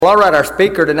Well, all right, our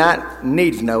speaker tonight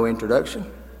needs no introduction.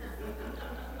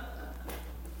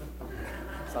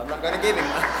 So I'm not going to give him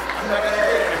one.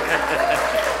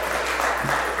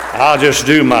 I'll just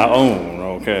do my own,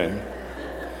 okay?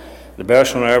 The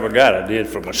best one I ever got, I did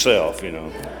for myself, you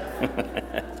know.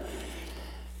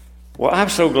 Well, I'm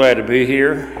so glad to be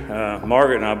here.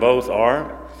 Margaret and I both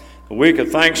are. A week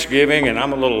of Thanksgiving, and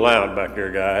I'm a little loud back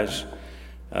there, guys.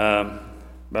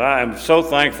 But I am so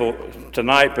thankful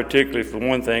tonight, particularly for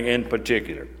one thing in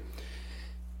particular.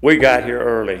 We got here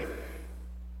early.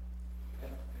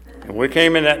 And we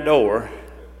came in that door,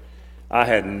 I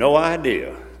had no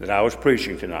idea that I was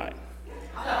preaching tonight.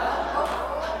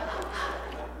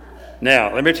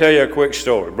 Now, let me tell you a quick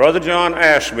story. Brother John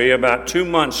asked me about 2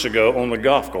 months ago on the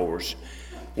golf course,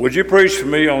 would you preach for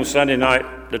me on Sunday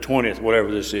night, the 20th,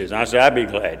 whatever this is? And I said, I'd be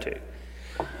glad to.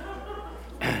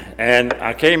 And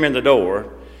I came in the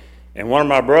door, and one of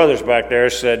my brothers back there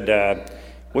said,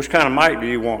 which kind of mic do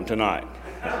you want tonight?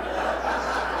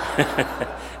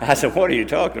 I said, what are you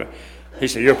talking about? He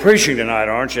said, you're preaching tonight,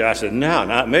 aren't you? I said, no,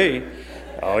 not me.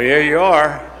 Oh, yeah, you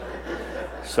are.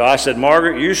 So I said,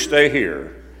 Margaret, you stay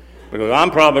here, because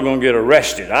I'm probably going to get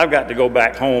arrested. I've got to go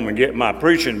back home and get my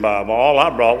preaching Bible. All I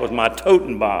brought was my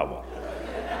toting Bible.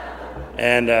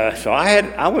 And so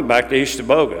I went back to East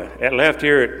Teboga. I left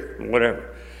here at whatever.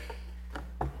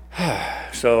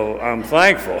 So I'm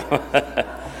thankful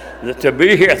to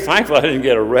be here. Thankful I didn't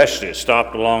get arrested,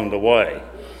 stopped along the way.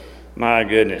 My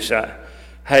goodness.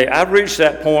 I've reached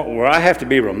that point where I have to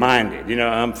be reminded. You know,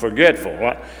 I'm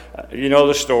forgetful. You know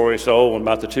the story, it's the old one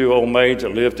about the two old maids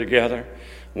that lived together.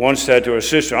 One said to her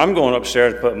sister, I'm going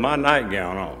upstairs to put my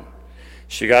nightgown on.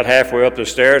 She got halfway up the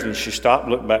stairs and she stopped,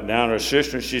 looked back down at her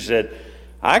sister, and she said,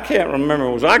 I can't remember,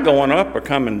 was I going up or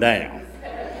coming down?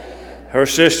 Her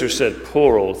sister said,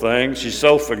 poor old thing, she's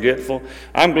so forgetful.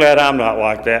 I'm glad I'm not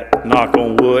like that, knock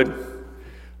on wood.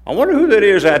 I wonder who that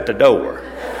is at the door.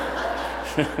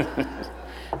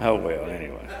 Oh, well,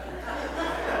 anyway.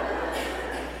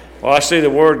 Well, I see the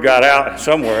word got out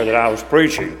somewhere that I was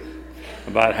preaching.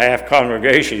 About half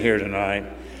congregation here tonight.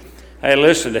 Hey,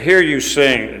 listen, to hear you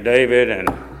sing, David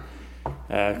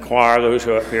and choir, those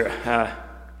who are up here,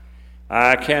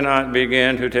 I cannot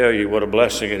begin to tell you what a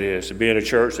blessing it is to be in a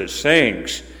church that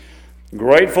sings.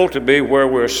 Grateful to be where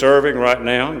we're serving right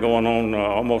now, going on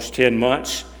almost 10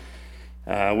 months.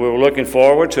 We were looking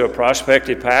forward to a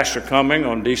prospective pastor coming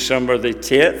on December the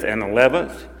 10th and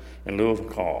 11th in lieu of a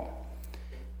call.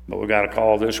 But we got a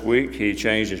call this week. He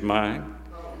changed his mind.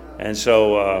 And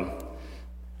so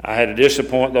I had to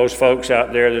disappoint those folks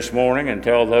out there this morning and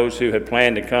tell those who had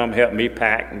planned to come help me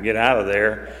pack and get out of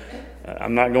there,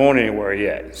 I'm not going anywhere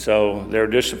yet. So they're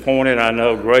disappointed, I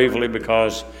know, gravely,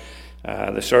 because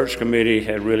the search committee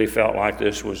had really felt like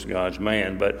this was God's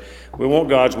man. But we want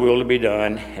God's will to be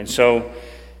done. And so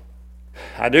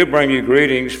I do bring you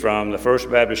greetings from the First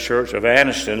Baptist Church of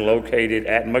Anniston, located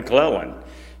at McClellan.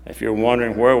 If you're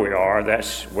wondering where we are,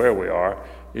 that's where we are.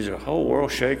 Is the whole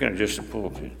world shaking or just a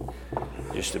pulpit?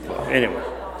 Just a pulpit. Anyway,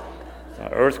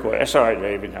 earthquake. That's all right,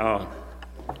 David.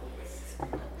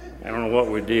 I don't know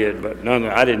what we did, but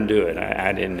I didn't do it.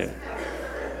 I didn't do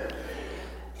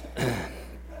it.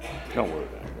 Don't worry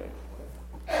about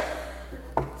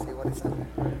it. See what it's under.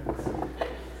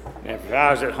 If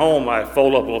I was at home, I'd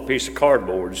fold up a little piece of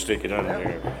cardboard and stick it under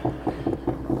there.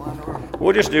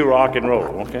 We'll just do rock and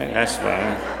roll, okay? That's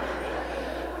fine.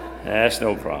 That's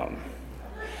no problem.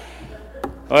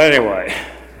 Well, anyway,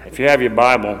 if you have your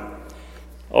Bible,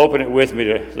 open it with me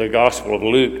to the Gospel of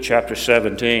Luke, chapter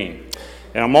 17.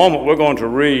 In a moment, we're going to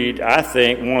read, I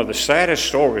think, one of the saddest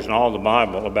stories in all the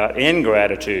Bible about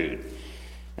ingratitude.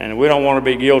 And we don't want to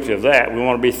be guilty of that. We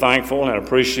want to be thankful and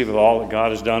appreciative of all that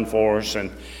God has done for us. And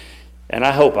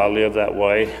I hope I live that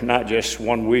way, not just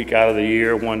 1 week out of the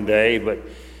year, one day, but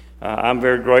I'm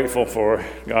very grateful for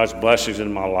God's blessings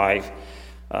in my life.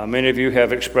 Many of you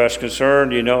have expressed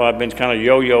concern. You know, I've been kind of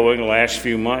yo-yoing the last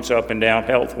few months, up and down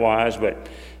health-wise, but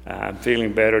I'm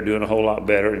feeling better, doing a whole lot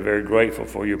better, and very grateful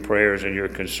for your prayers and your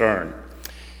concern.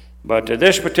 But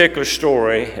this particular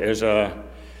story is a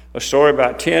story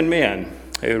about 10 men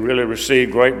who really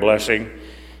received great blessing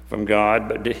from God.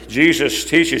 But Jesus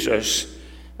teaches us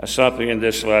something in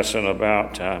this lesson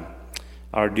about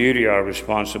our duty, our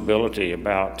responsibility,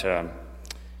 about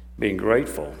being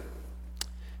grateful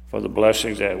for the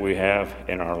blessings that we have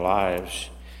in our lives.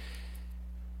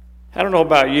 I don't know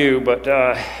about you, but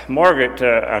Margaret,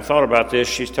 I thought about this.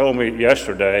 She told me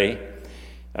yesterday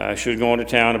she was going to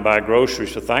town to buy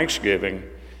groceries for Thanksgiving.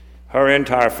 Her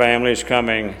entire family is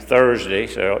coming Thursday,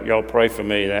 so y'all pray for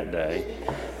me that day.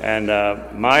 And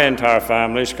my entire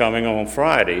family is coming on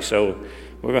Friday, so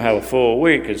we're going to have a full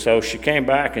week. And so she came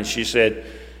back and she said,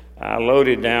 I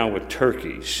loaded down with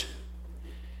turkeys.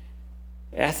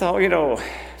 And I thought,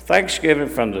 Thanksgiving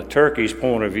from the turkey's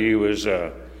point of view is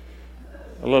a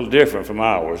little different from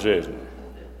ours, isn't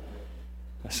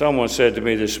it? Someone said to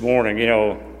me this morning,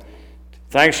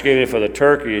 Thanksgiving for the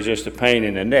turkey is just a pain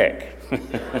in the neck.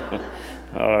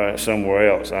 Or somewhere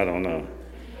else, I don't know.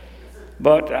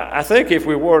 But I think if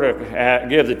we were to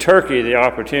give the turkey the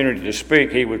opportunity to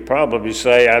speak, he would probably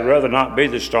say, I'd rather not be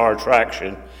the star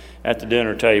attraction at the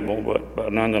dinner table,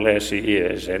 but nonetheless he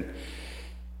is. And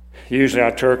usually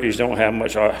our turkeys don't have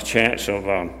much chance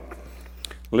of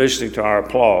listening to our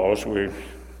applause. We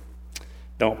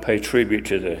don't pay tribute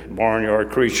to the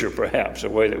barnyard creature, perhaps, the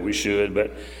way that we should.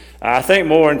 But I think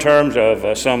more in terms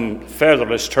of some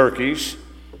featherless turkeys.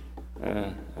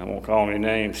 I won't call any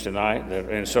names tonight,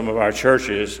 in some of our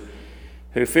churches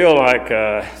who feel like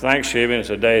Thanksgiving is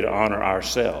a day to honor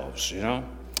ourselves,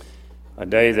 a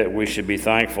day that we should be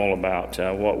thankful about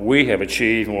what we have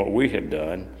achieved and what we have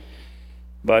done.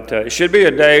 But it should be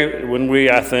a day when we,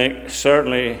 I think,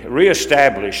 certainly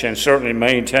reestablish and certainly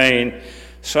maintain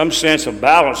some sense of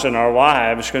balance in our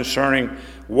lives concerning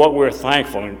what we're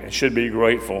thankful and should be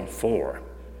grateful for.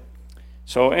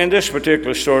 So in this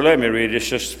particular story, let me read it. It's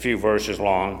just a few verses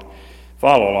long.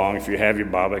 Follow along if you have your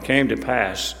Bible. It came to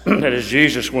pass that as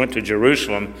Jesus went to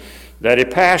Jerusalem, that he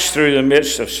passed through the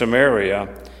midst of Samaria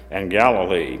and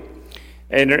Galilee.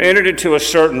 And he entered into a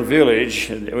certain village.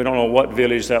 We don't know what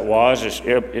village that was.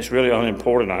 It's really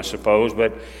unimportant, I suppose.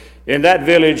 But in that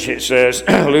village, it says,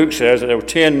 Luke says, that there were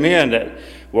 10 men that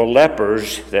were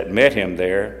lepers that met him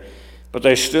there, but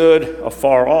they stood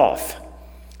afar off.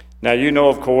 Now,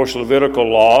 of course, Levitical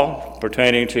law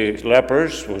pertaining to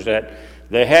lepers was that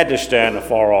they had to stand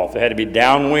afar off. They had to be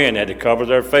downwind, had to cover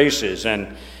their faces,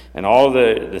 and all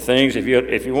the things. If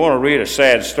you want to read a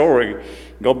sad story,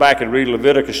 go back and read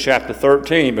Leviticus chapter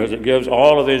 13, because it gives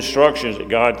all of the instructions that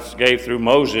God gave through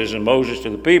Moses and Moses to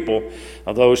the people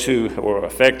of those who were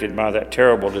affected by that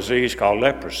terrible disease called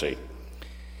leprosy.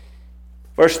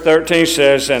 Verse 13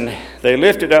 says, and they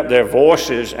lifted up their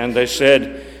voices and they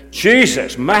said,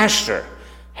 Jesus, Master,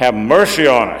 have mercy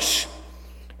on us.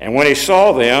 And when he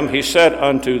saw them, he said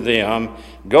unto them,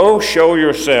 Go show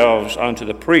yourselves unto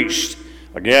the priest.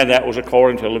 Again, that was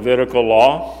according to Levitical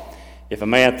law. If a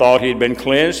man thought he'd been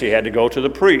cleansed, he had to go to the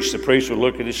priest. The priest would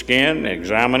look at his skin and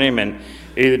examine him and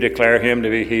either declare him to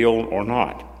be healed or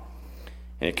not.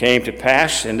 And it came to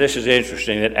pass, and this is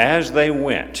interesting, that as they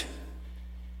went,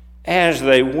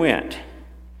 they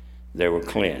were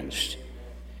cleansed.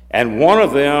 And one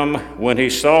of them, when he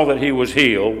saw that he was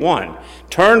healed,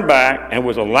 turned back and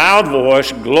with a loud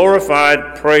voice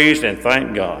glorified, praised, and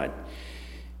thanked God.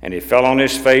 And he fell on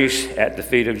his face at the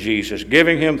feet of Jesus,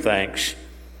 giving him thanks.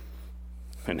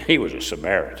 And he was a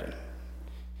Samaritan.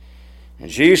 And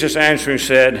Jesus answering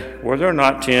said, Were there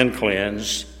not 10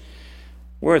 cleansed?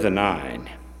 Where are the 9?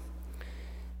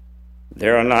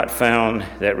 There are not found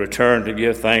that return to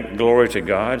give glory to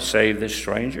God, save this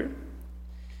stranger.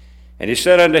 And he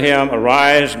said unto him,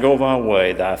 Arise, go thy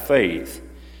way, thy faith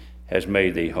has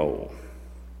made thee whole.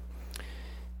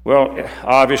 Well,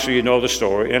 obviously you know the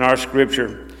story. In our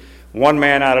scripture, 1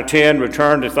 man out of 10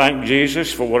 returned to thank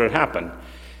Jesus for what had happened.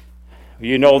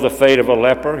 You know the fate of a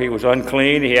leper. He was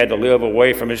unclean. He had to live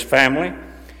away from his family.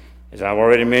 As I've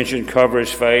already mentioned, cover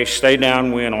his face, stay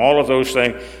downwind, all of those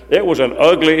things. It was an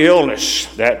ugly illness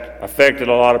that affected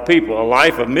a lot of people, a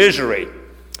life of misery.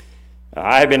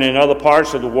 I have been in other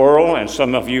parts of the world, and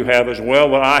some of you have as well,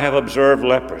 but I have observed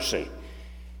leprosy.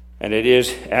 And it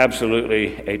is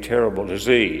absolutely a terrible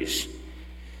disease.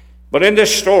 But in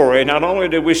this story, not only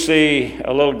did we see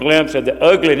a little glimpse of the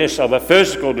ugliness of a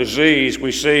physical disease,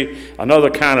 we see another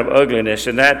kind of ugliness,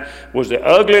 and that was the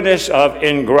ugliness of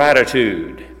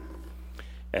ingratitude.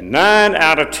 And 9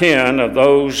 out of 10 of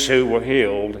those who were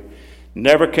healed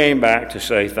never came back to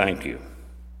say thank you.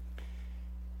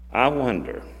 I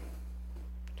wonder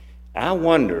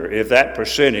if that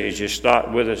percentage is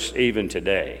not with us even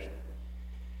today.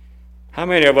 How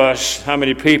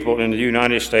many people in the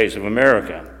United States of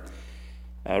America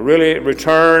really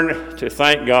return to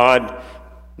thank God,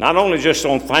 not only just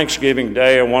on Thanksgiving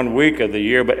Day or 1 week of the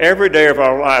year, but every day of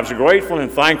our lives, grateful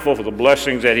and thankful for the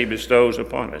blessings that he bestows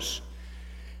upon us?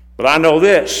 But I know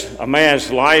this, a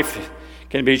man's life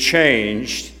can be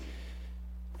changed,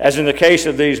 as in the case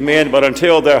of these men, but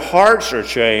until their hearts are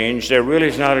changed, there really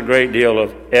is not a great deal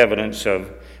of evidence of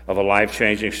a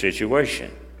life-changing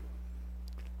situation.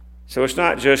 So it's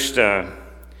not just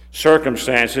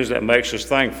circumstances that makes us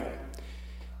thankful.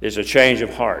 It's a change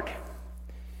of heart.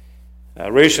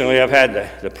 Recently I've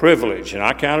had the privilege, and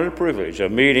I count it a privilege,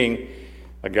 of meeting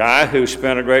a guy who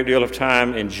spent a great deal of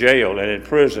time in jail and in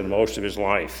prison most of his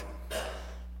life.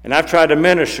 And I've tried to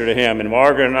minister to him, and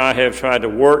Margaret and I have tried to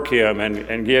work him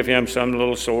and give him some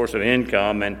little source of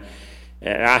income. And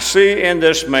I see in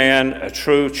this man a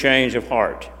true change of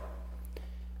heart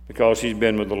because he's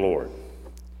been with the Lord.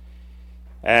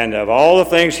 And of all the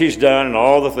things he's done and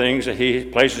all the things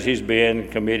places he's been,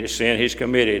 committed sin he's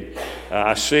committed,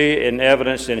 I see in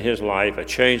evidence in his life a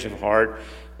change of heart,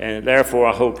 and therefore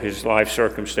I hope his life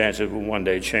circumstances will one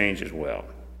day change as well.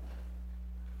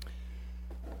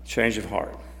 Change of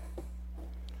heart.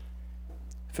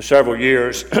 For several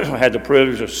years, I had the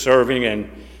privilege of serving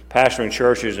and pastoring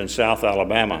churches in South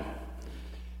Alabama.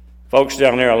 Folks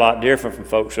down there are a lot different from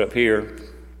folks up here.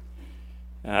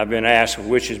 I've been asked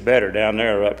which is better, down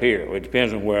there or up here. Well, it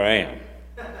depends on where I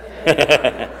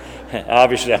am.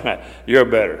 Obviously, you're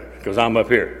better because I'm up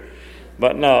here.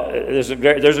 But no, there's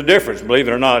a difference, believe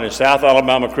it or not, in South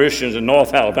Alabama Christians and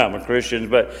North Alabama Christians.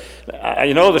 But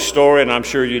you know the story, and I'm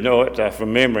sure you know it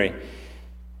from memory.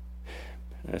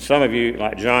 Some of you,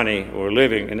 like Johnny, were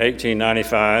living in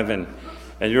 1895, and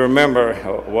you remember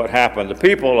what happened. The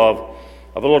people of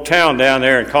a little town down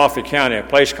there in Coffee County, a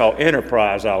place called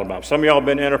Enterprise, Alabama. Some of y'all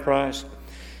been to Enterprise?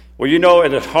 Well, you know,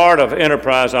 in the heart of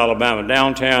Enterprise, Alabama,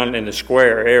 downtown in the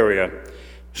square area,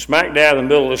 smack dab in the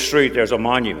middle of the street, there's a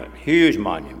monument, huge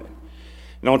monument.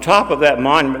 And on top of that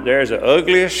monument, there's the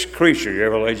ugliest creature you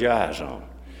ever laid your eyes on.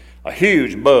 A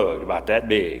huge bug about that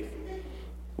big,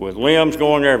 with limbs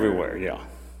going everywhere, yeah.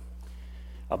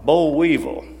 A boll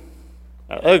weevil,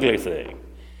 an ugly thing.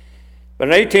 But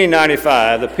in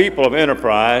 1895, the people of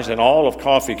Enterprise and all of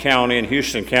Coffee County and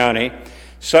Houston County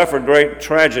suffered great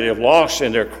tragedy of loss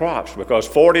in their crops because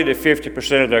 40 to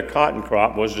 50% of their cotton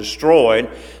crop was destroyed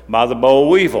by the boll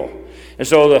weevil. And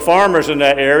so the farmers in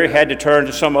that area had to turn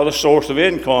to some other source of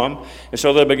income, and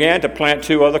so they began to plant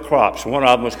two other crops. One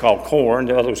of them was called corn,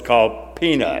 the other was called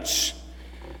peanuts,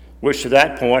 which to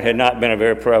that point had not been a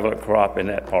very prevalent crop in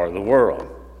that part of the world.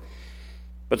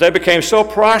 But they became so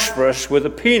prosperous with the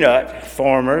peanut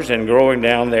farmers and growing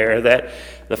down there that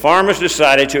the farmers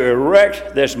decided to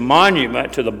erect this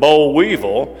monument to the boll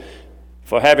weevil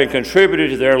for having contributed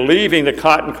to their leaving the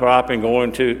cotton crop and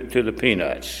going to the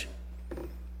peanuts.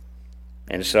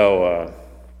 And so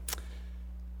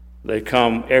they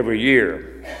come every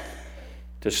year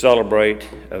to celebrate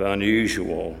an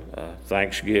unusual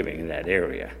Thanksgiving in that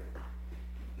area.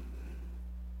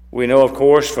 We know, of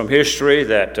course, from history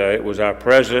that it was our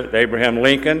President, Abraham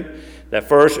Lincoln, that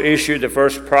first issued the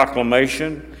first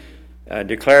proclamation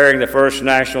declaring the first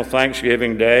National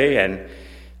Thanksgiving Day. And,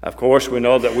 of course, we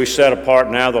know that we set apart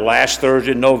now the last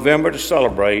Thursday in November to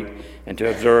celebrate and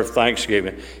to observe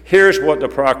Thanksgiving. Here's what the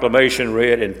proclamation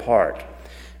read in part.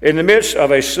 In the midst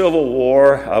of a civil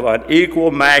war of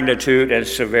unequal magnitude and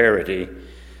severity,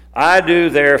 I do,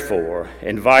 therefore,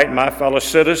 invite my fellow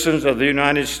citizens of the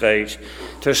United States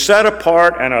to set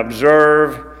apart and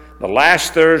observe the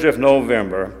last Thursday of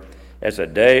November as a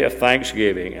day of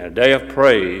thanksgiving and a day of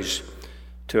praise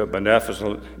to a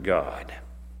beneficent God.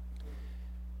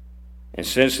 And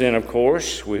since then, of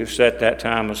course, we have set that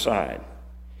time aside.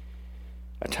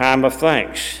 A time of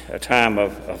thanks, a time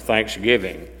of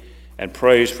thanksgiving and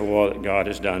praise for what God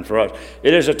has done for us.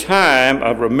 It is a time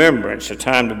of remembrance, a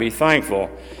time to be thankful,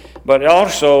 but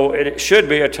also it should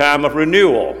be a time of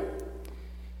renewal.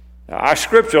 Now, our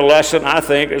scripture lesson, I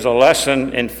think, is a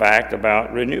lesson, in fact,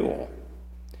 about renewal.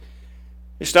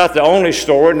 It's not the only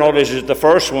story, nor is it the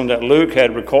first one that Luke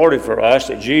had recorded for us,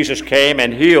 that Jesus came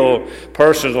and healed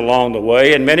persons along the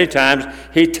way, and many times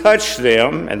he touched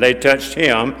them, and they touched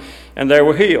him, and they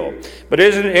were healed. But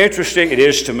isn't it interesting? It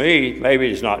is to me,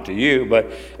 maybe it's not to you,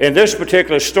 but in this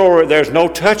particular story, there's no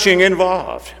touching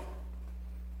involved.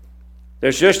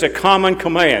 There's just a common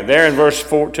command. There in verse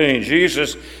 14,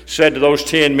 Jesus said to those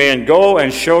 10 men, "Go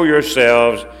and show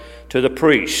yourselves to the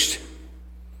priest."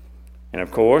 And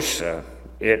of course,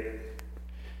 it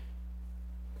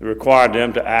required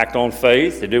them to act on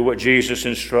faith, to do what Jesus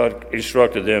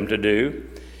instructed them to do.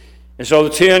 And so the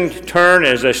 10 turn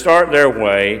as they start their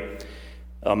way.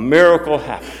 A miracle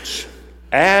happens.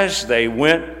 As they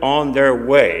went on their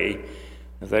way,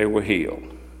 they were healed.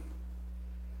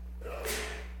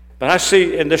 But I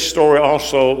see in this story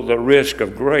also the risk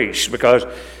of grace, because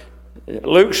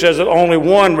Luke says that only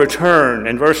one returned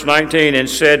in verse 19 and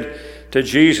said to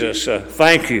Jesus,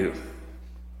 "Thank you.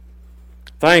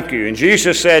 Thank you." And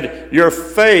Jesus said, "Your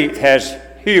faith has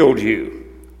healed you."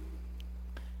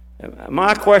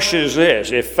 My question is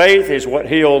this: if faith is what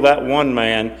healed that one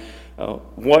man,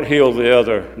 what healed the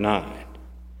other 9?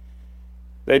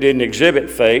 They didn't exhibit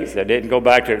faith. They didn't go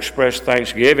back to express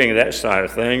thanksgiving, that side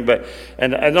of thing.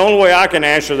 And the only way I can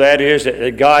answer that is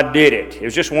that God did it. It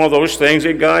was just one of those things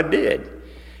that God did.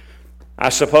 I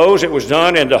suppose it was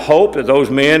done in the hope that those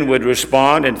men would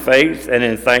respond in faith and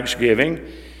in thanksgiving.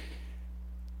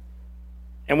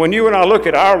 And when you and I look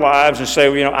at our lives and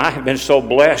say, I have been so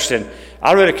blessed, and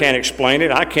I really can't explain it.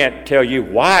 I can't tell you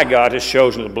why God has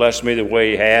chosen to bless me the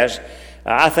way He has.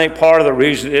 I think part of the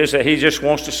reason is that He just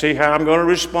wants to see how I'm going to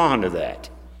respond to that.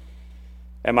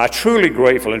 Am I truly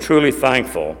grateful and truly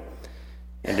thankful?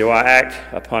 And do I act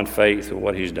upon faith with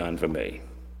what He's done for me?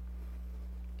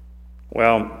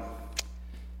 Well,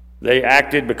 they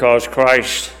acted because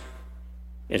Jesus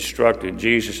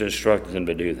instructed them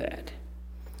to do that.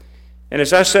 And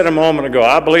as I said a moment ago,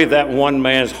 I believe that one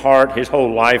man's heart, his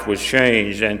whole life was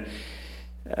changed. And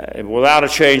without a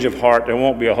change of heart, there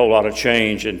won't be a whole lot of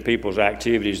change in people's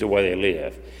activities, the way they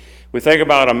live. We think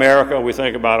about America, we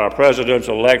think about our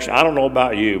presidential election. I don't know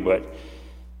about you, but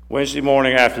Wednesday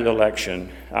morning after the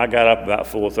election, I got up about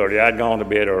 4:30. I'd gone to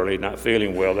bed early, not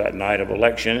feeling well that night of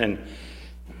election, and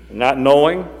not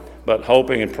knowing, but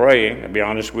hoping and praying, to be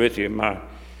honest with you,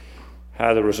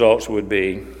 how the results would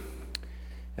be.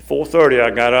 At 4:30, I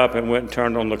got up and went and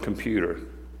turned on the computer.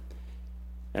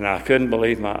 And I couldn't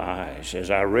believe my eyes as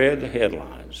I read the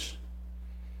headlines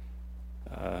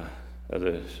of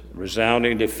the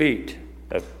resounding defeat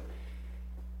of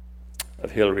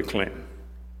Hillary Clinton.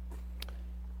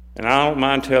 And I don't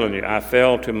mind telling you, I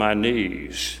fell to my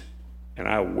knees and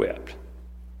I wept.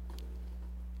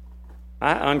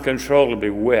 I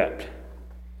uncontrollably wept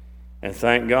and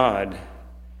thanked God.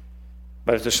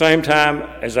 But at the same time,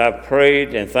 as I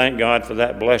prayed and thanked God for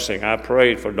that blessing, I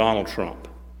prayed for Donald Trump.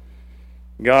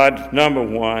 God, number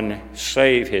one,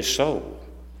 save his soul.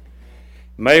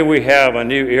 May we have a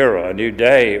new era, a new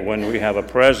day when we have a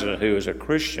president who is a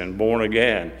Christian, born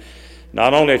again.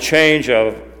 Not only a change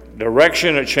of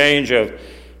direction, a change of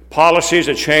policies,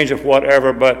 a change of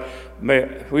whatever, but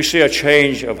we see a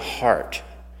change of heart,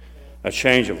 a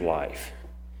change of life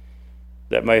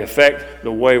that may affect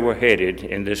the way we're headed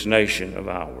in this nation of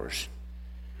ours.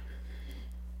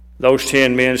 Those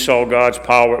 10 men saw God's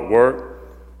power at work,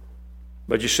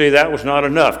 but you see, that was not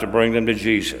enough to bring them to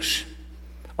Jesus.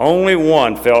 Only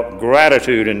one felt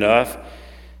gratitude enough.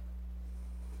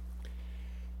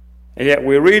 And yet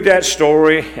we read that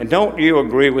story, and don't you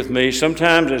agree with me?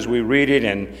 Sometimes as we read it,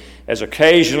 and as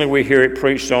occasionally we hear it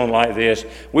preached on like this,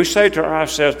 we say to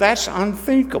ourselves, that's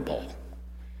unthinkable.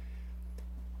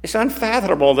 It's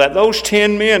unfathomable that those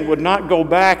 10 men would not go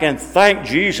back and thank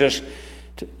Jesus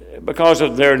because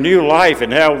of their new life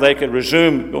and how they could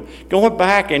resume going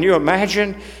back. And you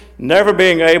imagine never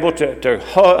being able to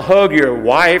hug your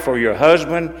wife or your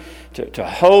husband, to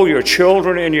hold your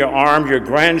children in your arms, your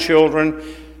grandchildren,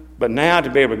 but now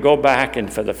to be able to go back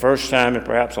and for the first time in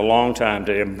perhaps a long time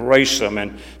to embrace them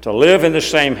and to live in the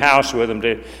same house with them,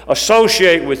 to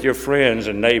associate with your friends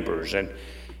and neighbors, and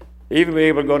even be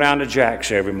able to go down to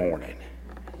Jack's every morning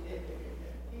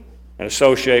and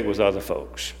associate with other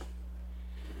folks.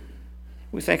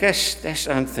 We think that's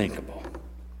unthinkable.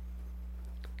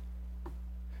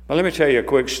 Well, let me tell you a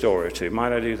quick story or two.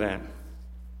 Might I do that?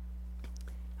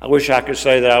 I wish I could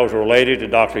say that I was related to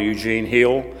Dr. Eugene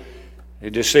Hill.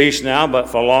 He's deceased now, but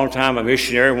for a long time a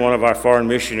missionary, one of our foreign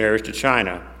missionaries to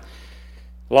China.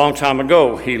 A long time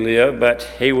ago he lived, but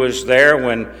he was there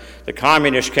when the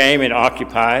communists came and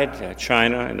occupied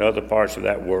China and other parts of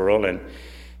that world, and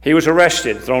he was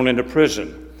arrested, thrown into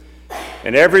prison.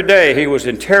 And every day he was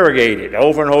interrogated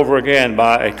over and over again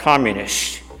by a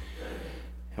communist.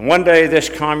 And one day this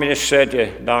communist said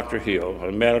to Dr. Hill,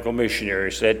 a medical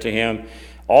missionary, said to him,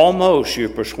 almost you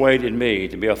persuaded me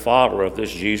to be a follower of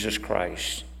this Jesus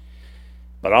Christ.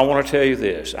 But I want to tell you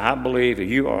this, I believe that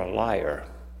you are a liar.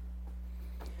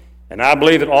 And I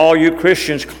believe that all you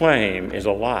Christians claim is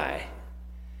a lie.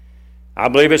 I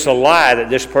believe it's a lie that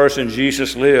this person,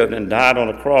 Jesus, lived and died on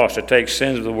a cross to take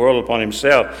sins of the world upon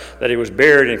himself, that he was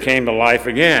buried and came to life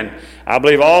again. I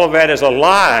believe all of that is a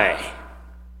lie.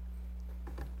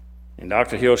 And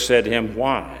Dr. Hill said to him,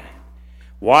 why?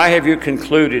 Why have you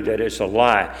concluded that it's a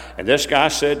lie? And this guy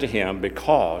said to him,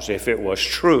 because if it was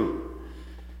true,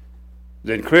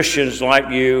 then Christians like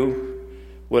you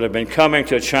would have been coming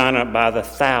to China by the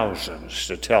thousands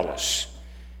to tell us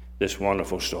this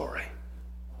wonderful story.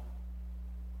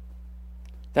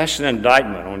 That's an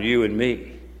indictment on you and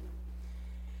me.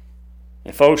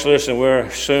 And folks, listen, we're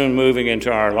soon moving into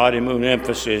our Lottie Moon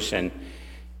emphasis and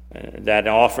that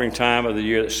offering time of the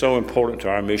year that's so important to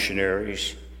our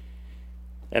missionaries.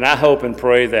 And I hope and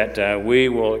pray that we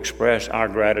will express our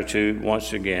gratitude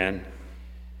once again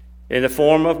in the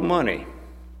form of money.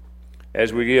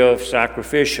 as we give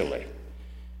sacrificially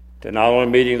to not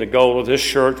only meeting the goal of this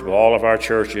church, but all of our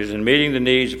churches, and meeting the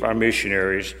needs of our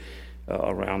missionaries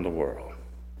around the world.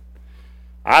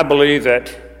 I believe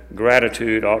that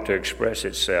gratitude ought to express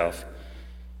itself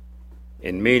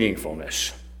in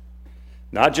meaningfulness,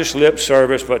 not just lip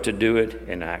service, but to do it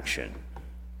in action.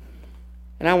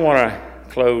 And I want to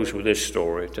close with this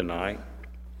story tonight.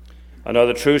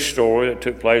 Another true story that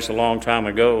took place a long time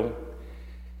ago.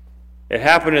 It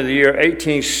happened in the year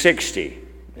 1860.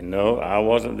 And no, I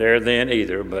wasn't there then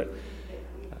either, but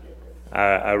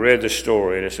I read the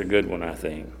story, and it's a good one, I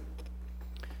think.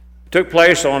 It took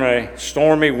place on a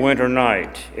stormy winter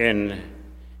night in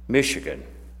Michigan,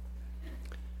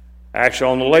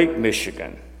 actually on the Lake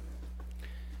Michigan.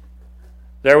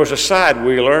 There was a side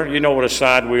wheeler. You know what a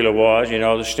side wheeler was. You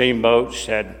know, the steamboats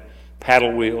had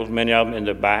paddle wheels, many of them in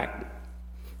the back,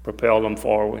 propelled them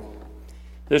forward.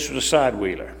 This was a side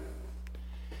wheeler.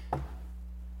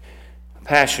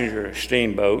 Passenger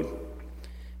steamboat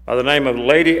by the name of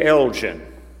Lady Elgin.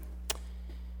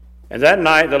 And that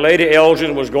night, the Lady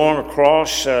Elgin was going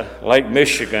across Lake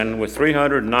Michigan with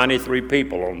 393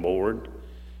 people on board.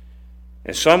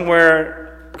 And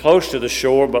somewhere close to the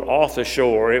shore, but off the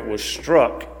shore, it was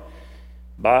struck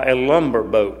by a lumber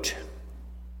boat,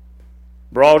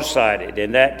 broadsided.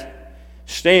 And that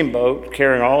steamboat,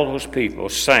 carrying all those people,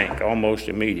 sank almost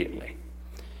immediately.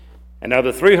 And of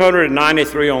the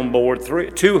 393 on board,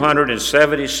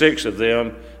 276 of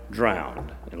them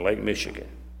drowned in Lake Michigan.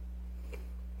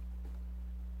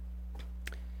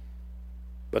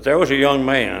 But there was a young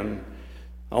man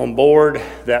on board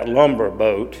that lumber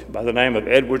boat by the name of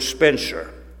Edward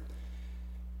Spencer.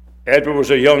 Edward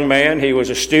was a young man. He was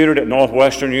a student at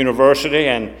Northwestern University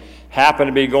and happened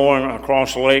to be going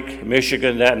across Lake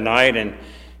Michigan that night and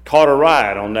caught a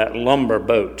ride on that lumber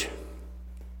boat.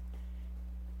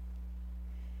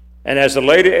 And as the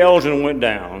Lady Elgin went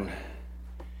down,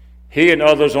 he and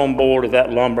others on board of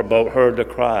that lumber boat heard the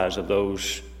cries of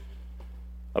those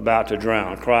about to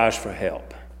drown, cries for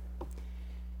help.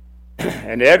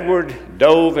 And Edward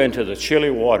dove into the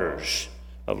chilly waters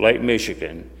of Lake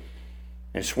Michigan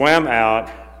and swam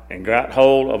out and got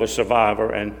hold of a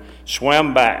survivor and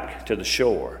swam back to the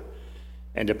shore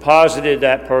and deposited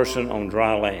that person on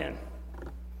dry land.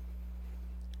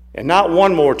 And not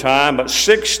one more time, but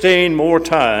 16 more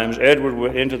times, Edward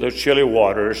went into those chilly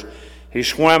waters. He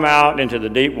swam out into the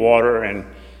deep water and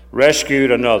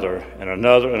rescued another and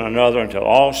another and another until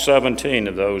all 17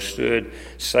 of those stood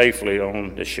safely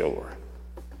on the shore.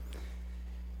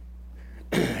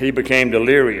 He became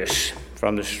delirious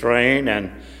from the strain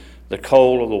and the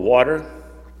cold of the water,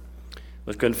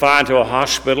 was confined to a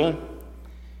hospital,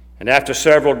 and after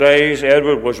several days,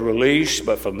 Edward was released,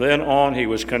 but from then on, he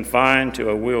was confined to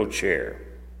a wheelchair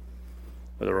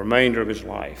for the remainder of his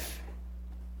life.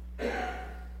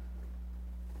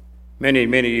 Many,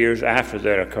 many years after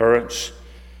that occurrence,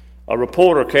 a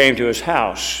reporter came to his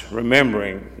house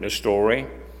remembering the story,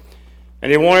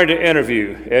 and he wanted to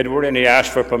interview Edward, and he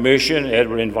asked for permission.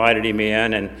 Edward invited him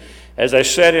in, and as they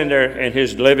sat in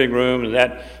his living room, and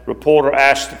that reporter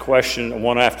asked the question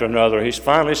one after another, he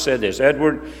finally said this: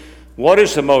 "Edward, what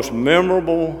is the most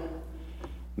memorable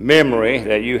memory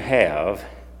that you have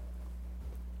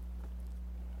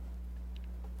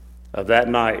of that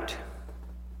night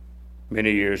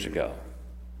many years ago?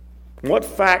 What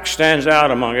fact stands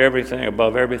out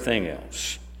above everything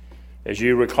else as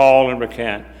you recall and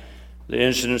recant the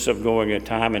incidents of going in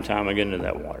time and time again into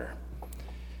that water?"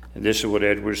 And this is what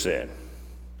Edward said: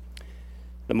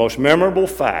 "The most memorable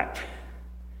fact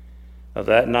of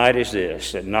that night is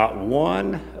this, that not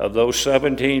one of those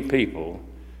 17 people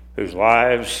whose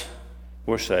lives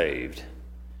were saved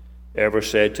ever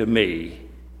said to me,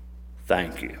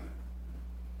 'Thank you.'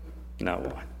 Not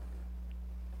one."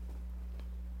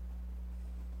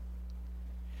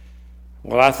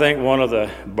 Well, I think one of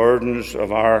the burdens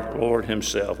of our Lord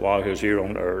himself while he was here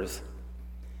on earth,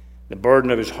 the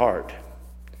burden of his heart,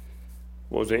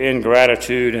 was the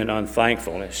ingratitude and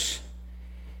unthankfulness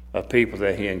of people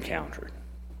that he encountered.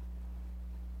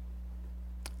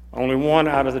 Only 1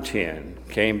 out of the 10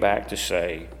 came back to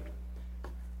say,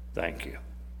 "Thank you."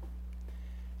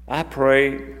 I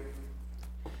pray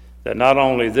that not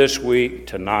only this week,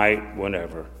 tonight,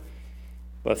 whenever,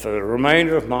 but for the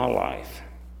remainder of my life,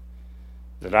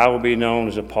 that I will be known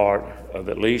as a part of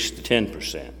at least the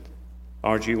 10%.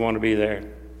 Aren't you want to be there?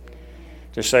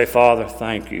 To say, "Father,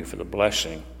 thank you for the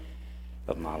blessing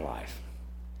of my life."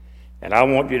 And I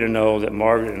want you to know that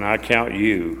Margaret and I count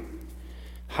you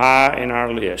high in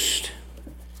our list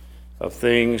of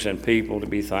things and people to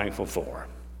be thankful for.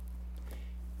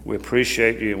 We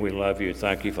appreciate you and we love you.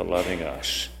 Thank you for loving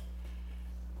us.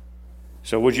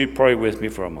 So would you pray with me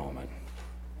for a moment?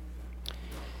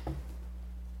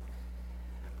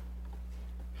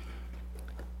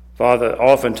 Father,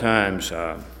 oftentimes,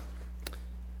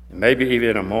 maybe even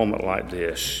in a moment like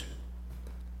this,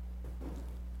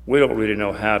 we don't really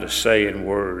know how to say in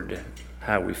word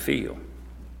how we feel.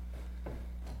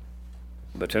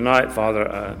 But tonight,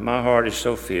 Father, my heart is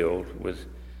so filled with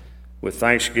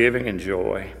thanksgiving and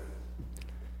joy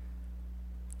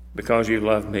because you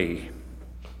love me.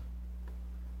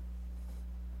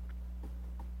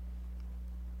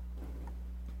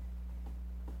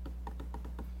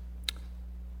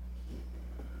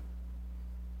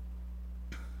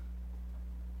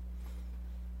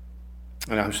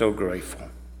 And I'm so grateful.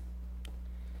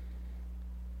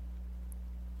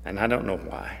 And I don't know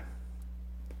why.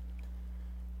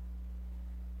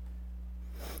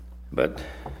 But,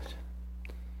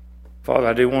 Father,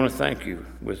 I do want to thank you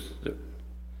with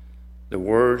the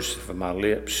words from my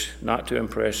lips, not to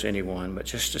impress anyone, but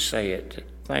just to say it.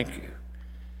 Thank you.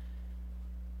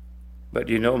 But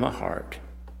you know my heart.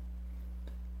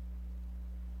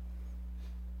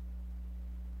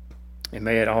 And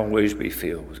may it always be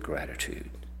filled with gratitude.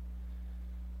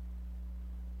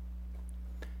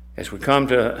 As we come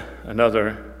to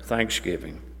another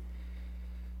Thanksgiving,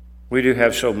 we do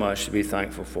have so much to be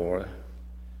thankful for.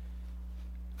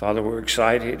 Father, we're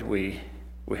excited. We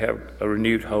have a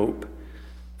renewed hope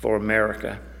for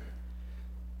America.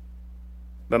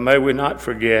 But may we not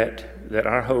forget that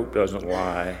our hope doesn't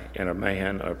lie in a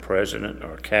man or a president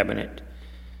or a cabinet.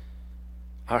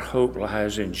 Our hope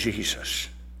lies in Jesus.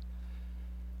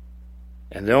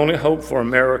 And the only hope for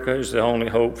America is the only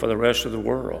hope for the rest of the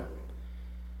world.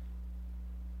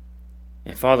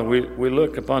 And Father, we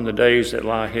look upon the days that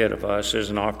lie ahead of us as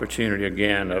an opportunity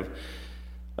again of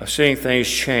seeing things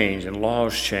change and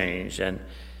laws change, and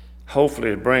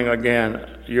hopefully to bring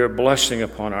again your blessing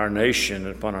upon our nation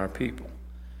and upon our people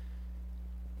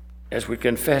as we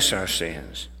confess our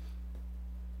sins,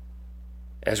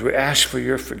 as we ask for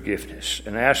your forgiveness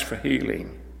and ask for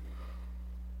healing.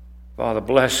 Father,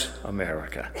 bless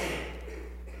America.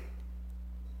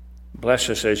 Bless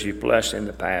us as you've blessed in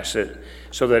the past,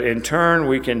 so that in turn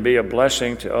we can be a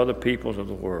blessing to other peoples of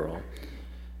the world,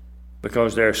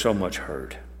 because there's so much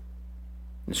hurt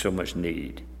and so much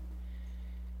need.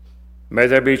 May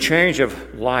there be change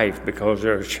of life because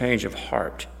there's change of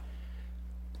heart.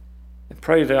 I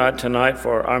pray that tonight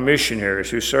for our missionaries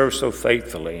who serve so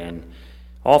faithfully and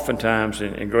oftentimes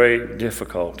in great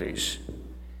difficulties,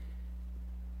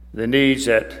 the needs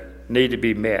that need to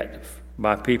be met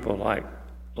by people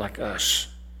like us.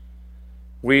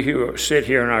 We who sit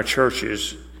here in our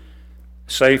churches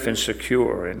safe and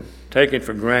secure and taking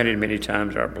for granted many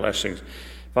times our blessings.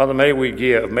 Father, may we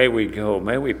give, may we go,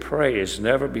 may we pray as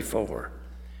never before,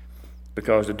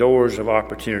 because the doors of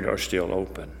opportunity are still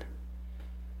open.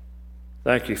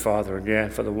 Thank you, Father, again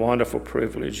for the wonderful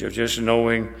privilege of just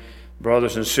knowing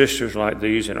brothers and sisters like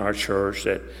these in our church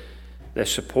that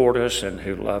support us and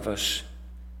who love us.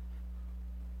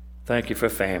 Thank you for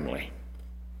family.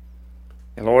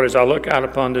 And Lord, as I look out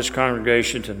upon this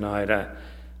congregation tonight,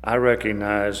 I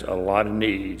recognize a lot of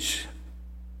needs,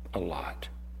 a lot.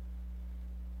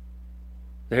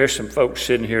 There's some folks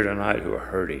sitting here tonight who are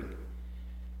hurting.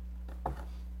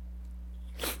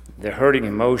 They're hurting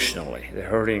emotionally. They're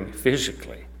hurting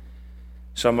physically.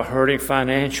 Some are hurting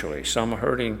financially. Some are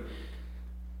hurting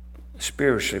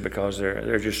spiritually because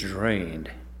they're just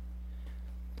drained.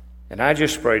 And I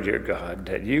just pray, dear God,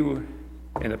 that you,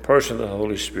 in the person of the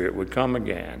Holy Spirit, would come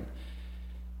again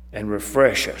and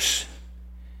refresh us,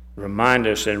 remind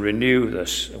us and renew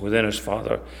us within us,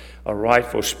 Father, a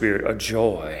rightful spirit, a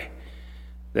joy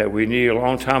that we knew a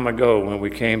long time ago when we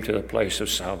came to the place of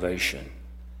salvation.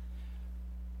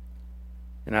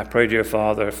 And I pray, dear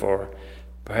Father, for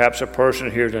perhaps a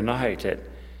person here tonight that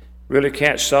really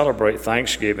can't celebrate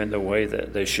Thanksgiving the way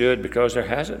that they should because there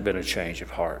hasn't been a change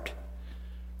of heart.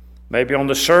 Maybe on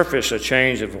the surface a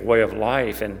change of way of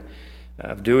life and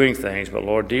of doing things, but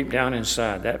Lord, deep down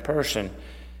inside, that person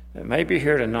may be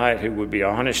here tonight who would be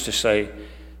honest to say,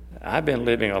 I've been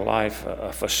living a life,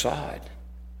 a facade.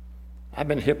 I've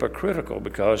been hypocritical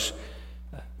because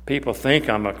people think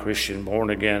I'm a Christian, born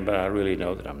again, but I really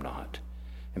know that I'm not.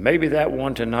 And maybe that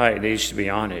one tonight needs to be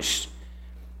honest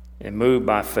and moved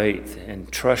by faith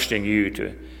and trusting you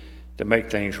to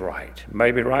make things right.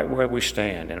 Maybe right where we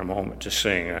stand in a moment to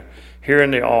sing, or here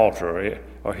in the altar,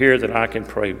 or here that I can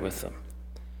pray with them.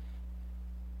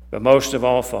 But most of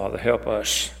all, Father, help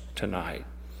us tonight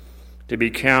to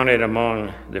be counted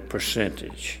among the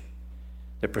percentile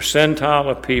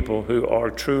of people who are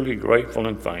truly grateful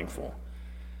and thankful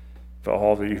for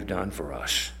all that you've done for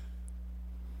us.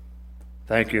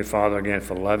 Thank you, Father, again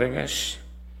for loving us.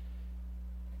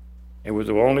 And with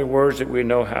the only words that we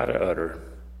know how to utter,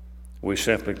 we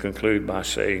simply conclude by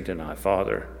saying tonight,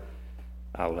 Father,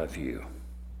 I love you.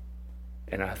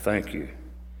 And I thank you.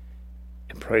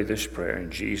 And pray this prayer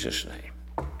in Jesus'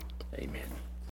 name. Amen.